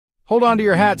Hold on to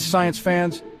your hats, science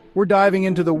fans. We're diving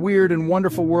into the weird and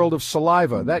wonderful world of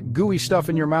saliva. That gooey stuff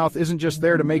in your mouth isn't just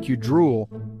there to make you drool.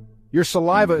 Your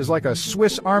saliva is like a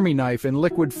Swiss Army knife in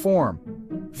liquid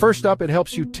form. First up, it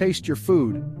helps you taste your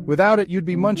food. Without it, you'd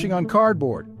be munching on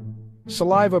cardboard.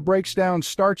 Saliva breaks down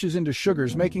starches into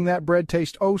sugars, making that bread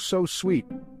taste oh so sweet.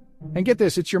 And get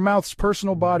this, it's your mouth's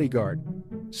personal bodyguard.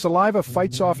 Saliva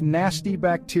fights off nasty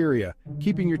bacteria,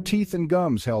 keeping your teeth and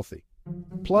gums healthy.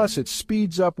 Plus, it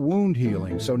speeds up wound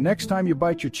healing, so next time you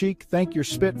bite your cheek, thank your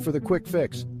spit for the quick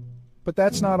fix. But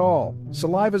that's not all.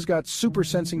 Saliva's got super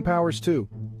sensing powers too.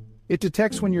 It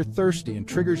detects when you're thirsty and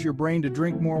triggers your brain to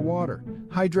drink more water.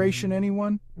 Hydration,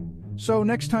 anyone? So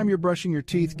next time you're brushing your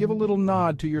teeth, give a little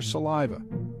nod to your saliva.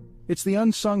 It's the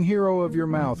unsung hero of your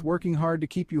mouth, working hard to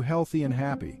keep you healthy and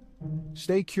happy.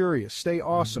 Stay curious, stay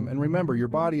awesome, and remember, your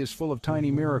body is full of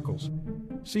tiny miracles.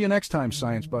 See you next time,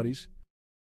 science buddies.